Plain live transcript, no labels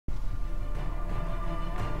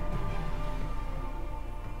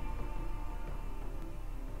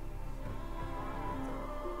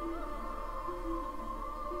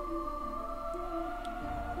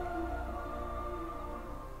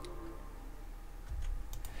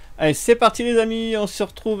Allez, c'est parti les amis, on se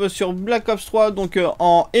retrouve sur Black Ops 3, donc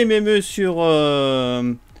en MME sur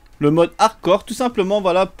le mode hardcore, tout simplement,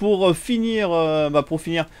 voilà, pour finir,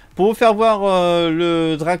 pour vous faire voir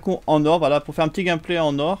le Drakon en or, voilà, pour faire un petit gameplay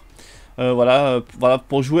en or. Voilà,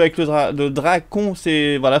 pour jouer avec le Drakon,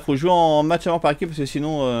 c'est, voilà, faut jouer en match avant par équipe, parce que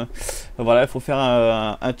sinon, voilà, il faut faire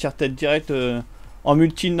un tiers-tête direct en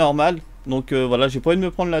multi normal. Donc voilà, j'ai pas envie de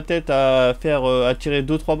me prendre la tête à faire, à tirer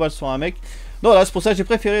 2-3 balles sur un mec. Donc voilà, c'est pour ça que j'ai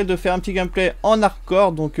préféré de faire un petit gameplay en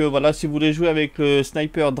hardcore. Donc voilà, si vous voulez jouer avec le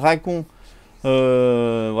sniper Drakon,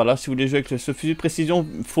 voilà, si vous voulez jouer avec ce fusil de précision,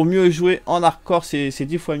 il faut mieux jouer en hardcore, c'est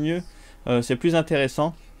 10 fois mieux, c'est plus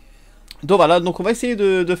intéressant. Donc voilà, donc on va essayer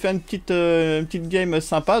de faire une petite game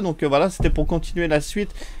sympa. Donc voilà, c'était pour continuer la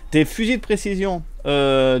suite des fusils de précision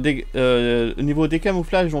au niveau des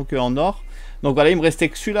camouflages, donc en or. Donc voilà, il me restait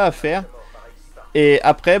que celui-là à faire. Et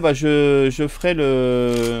après, bah, je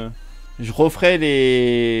referai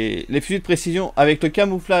les fusils de précision avec le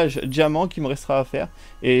camouflage diamant qui me restera à faire.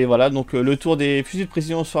 Et voilà, donc le tour des fusils de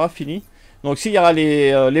précision sera fini. Donc s'il y aura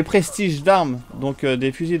les prestiges d'armes, donc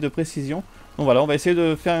des fusils de précision. Donc voilà, on va essayer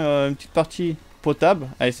de faire une petite partie potable.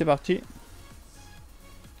 Allez, c'est parti.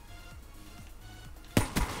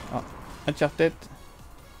 Ah, un tiers-tête.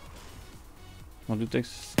 Je m'en doutais que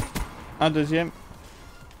un deuxième.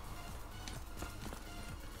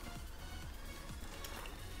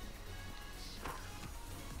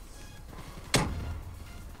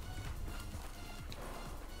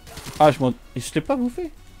 Ah, je l'ai pas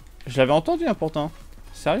bouffé. Je l'avais entendu, hein, pourtant.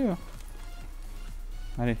 Sérieux.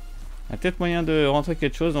 Allez. Il y a peut-être moyen de rentrer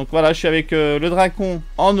quelque chose. Donc voilà, je suis avec le Drakon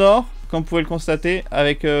en or, comme vous pouvez le constater,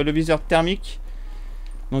 avec le viseur thermique.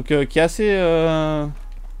 Donc qui est assez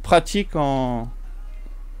pratique en...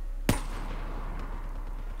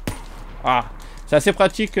 Ah, c'est assez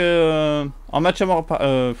pratique en match à mort...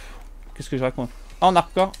 Qu'est-ce que je raconte? En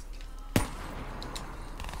hardcore.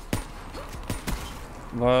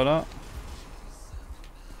 Voilà.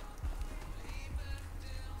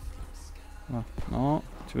 Ah, non,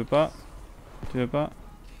 tu veux pas. Tu veux pas.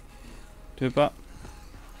 Tu veux pas.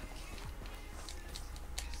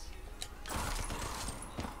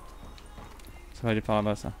 Ça va aller par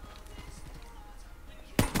là-bas, ça.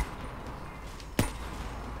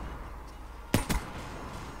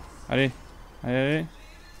 Allez. Allez, allez.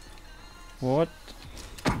 What?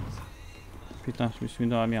 Putain, je me suis mis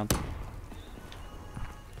dans la merde.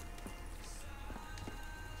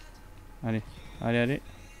 Allez, allez, allez,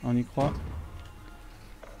 on y croit.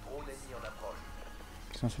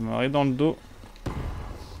 Putain, ça m'a arrivé dans le dos.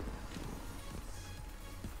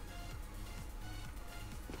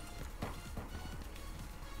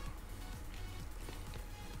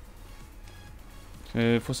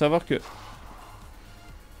 Faut savoir que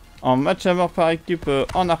en match à mort par équipe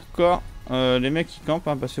en hardcore, les mecs ils campent,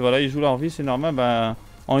 hein, parce que voilà, ils jouent leur vie, c'est normal, bah,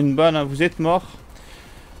 en une balle, hein, vous êtes morts.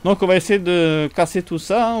 Donc on va essayer de casser tout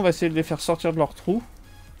ça, hein. On va essayer de les faire sortir de leur trou.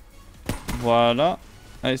 Voilà.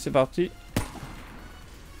 Allez, c'est parti.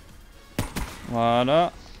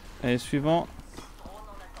 Voilà. Allez, suivant.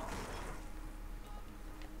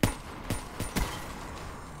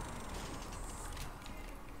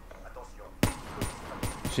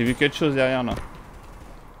 J'ai vu quelque chose derrière là.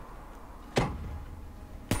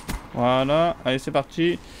 Voilà. Allez, c'est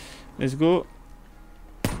parti. Let's go.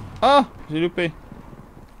 Ah, j'ai loupé.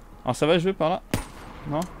 Alors ça va jouer par là?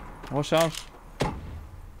 Non? Recharge.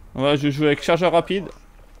 Voilà, je joue avec chargeur rapide.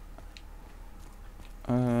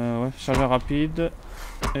 Ouais, chargeur rapide.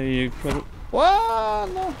 Et quoi d'autre? Ouah,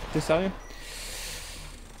 non! T'es sérieux?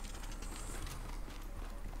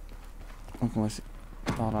 Donc on va essayer.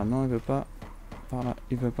 Par là, non, il veut pas. Par là,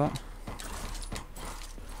 il veut pas.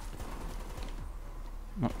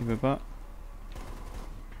 Non, il veut pas.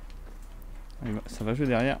 Ça va jouer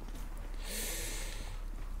derrière.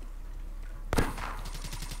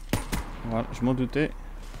 Voilà, je m'en doutais.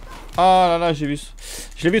 Ah là là, j'ai vu.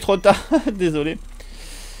 Je l'ai vu trop tard. Désolé.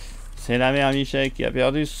 C'est la mère Michel qui a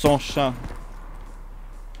perdu son chat.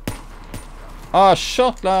 Ah,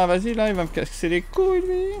 short là. Vas-y là, il va me casser les couilles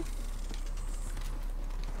lui.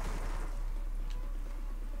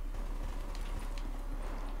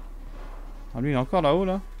 Ah, lui il est encore là-haut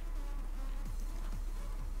là.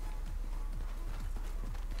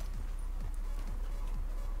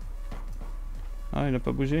 Ah, il a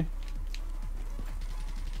pas bougé.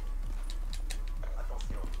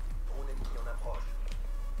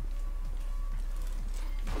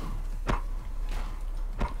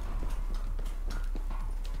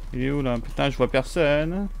 Il est où là? Putain, je vois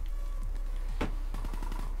personne.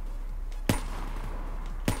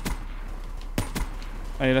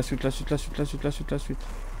 Allez, la suite, la suite, la suite, la suite, la suite, la suite.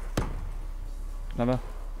 Là-bas.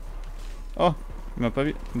 Oh, il m'a pas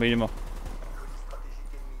vu. Bah il est mort.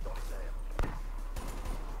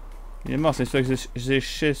 Il est mort, c'est sûr que j'ai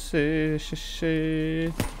chassé.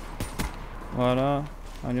 Voilà.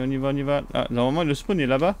 Allez, on y va. Ah, normalement le spawn est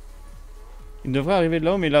là-bas. Il devrait arriver de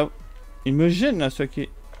là-haut, mais là... Il me gêne là, ce qui est...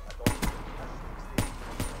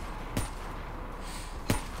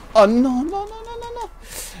 Oh non, non, non, non, non, non.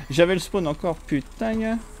 J'avais le spawn encore,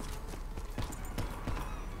 putain.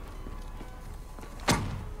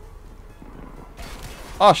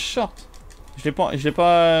 Oh, short. Je l'ai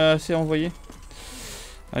pas assez envoyé.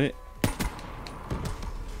 Allez.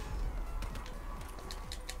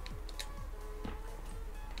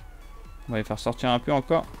 On va les faire sortir un peu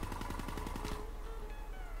encore.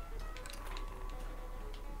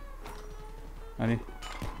 Allez.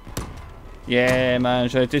 Yeah, man,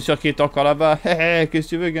 j'avais été sûr qu'il était encore là-bas. Hé hé, qu'est-ce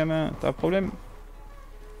que tu veux, gamin? T'as un problème?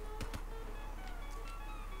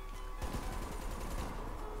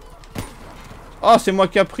 Oh, c'est moi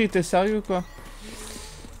qui a pris, t'es sérieux, quoi?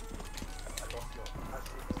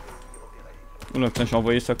 Oula, putain, j'ai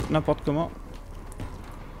envoyé ça n'importe comment.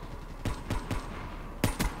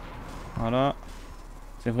 Voilà.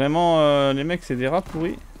 C'est vraiment... les mecs, c'est des rats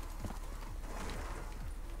pourris.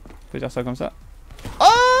 On peut dire ça comme ça.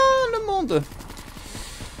 Oh, le monde!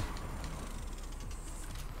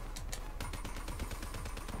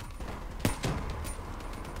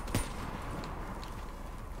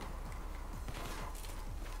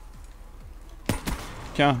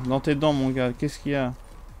 Tiens, dans tes dents, mon gars. Qu'est-ce qu'il y a?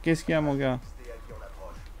 Qu'est-ce qu'il y a, mon gars?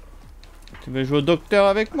 Tu veux jouer au docteur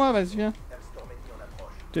avec moi? Vas-y, viens.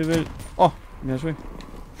 Tu veux... Oh, bien joué.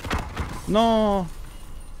 Non!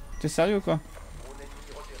 T'es sérieux, quoi?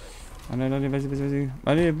 Allez, allez, vas-y, vas-y, vas-y.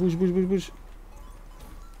 Allez, bouge, bouge, bouge, bouge.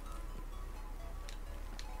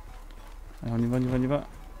 Allez, on y va, on y va, on y va.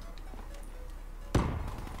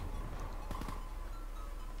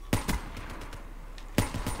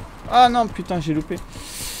 Ah non, putain, j'ai loupé.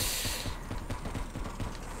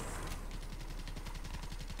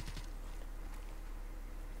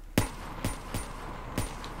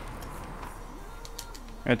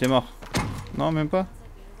 Ah, t'es mort. Non, même pas.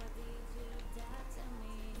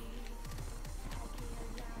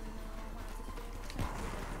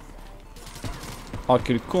 Oh,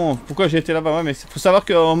 quel con. Pourquoi j'ai été là-bas? Ouais, mais faut savoir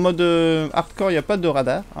qu'en mode hardcore, il n'y a pas de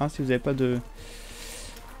radar. Hein, si vous n'avez pas de...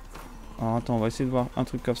 Alors, attends, on va essayer de voir un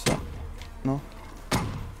truc comme ça. Non?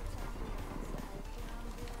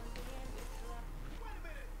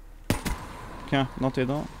 Tiens, dans tes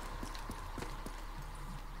dents.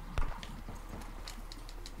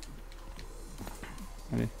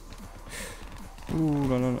 Allez. Ouh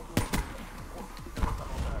là là là.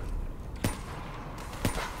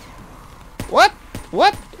 What?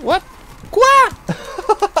 What? What? Quoi?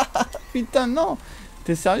 Putain, non!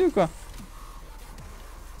 T'es sérieux, quoi?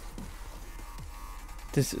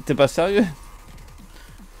 T'es pas sérieux?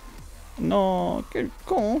 Non, quel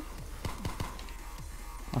con!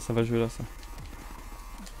 Ah, ça va jouer là, ça.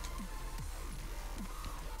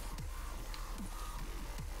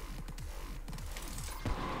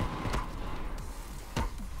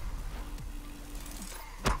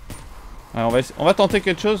 Alors, on va tenter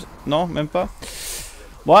quelque chose. Non, même pas.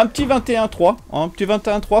 Bon, un petit 21-3. Un petit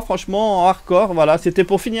 21-3, franchement, en hardcore. Voilà, c'était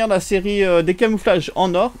pour finir la série des camouflages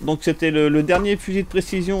en or. Donc, c'était le dernier fusil de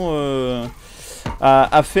précision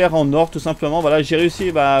à faire en or, tout simplement. Voilà, j'ai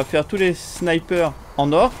réussi à faire tous les snipers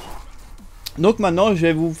en or. Donc, maintenant, je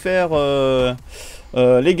vais vous faire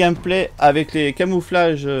les gameplays avec les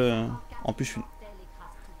camouflages. En plus,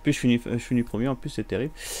 je finis premier. En plus, c'est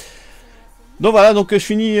terrible. Donc voilà, donc je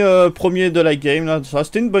finis premier de la game là.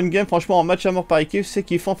 C'était une bonne game, franchement, en match à mort par équipe, c'est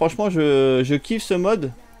kiffant, franchement, je kiffe ce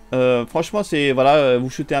mode. Franchement, c'est, voilà,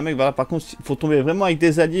 vous shootez un mec, voilà, par contre, il faut tomber vraiment avec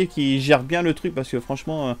des alliés qui gèrent bien le truc, parce que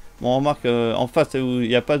franchement, bon, on remarque en face, il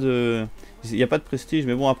n'y a pas de prestige,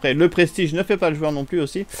 mais bon, après, le prestige ne fait pas le joueur non plus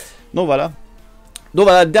aussi. Donc voilà. Donc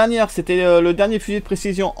voilà, c'était le dernier fusil de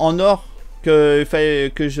précision en or que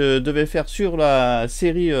je devais faire sur la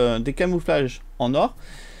série des camouflages en or.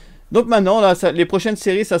 Donc maintenant, là, les prochaines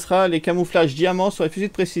séries, ça sera les camouflages diamants sur les fusils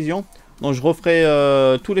de précision. Donc je referai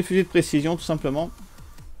tous les fusils de précision, tout simplement,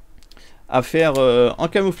 à faire en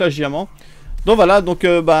camouflage diamant. Donc voilà, donc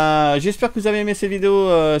j'espère que vous avez aimé cette vidéo.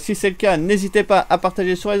 Si c'est le cas, n'hésitez pas à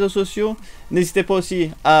partager sur les réseaux sociaux. N'hésitez pas aussi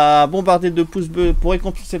à bombarder de pouces bleus pour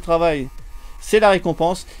récompenser le travail. C'est la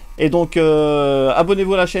récompense. Et donc,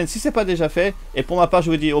 abonnez-vous à la chaîne si ce n'est pas déjà fait. Et pour ma part, je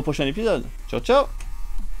vous dis au prochain épisode. Ciao, ciao!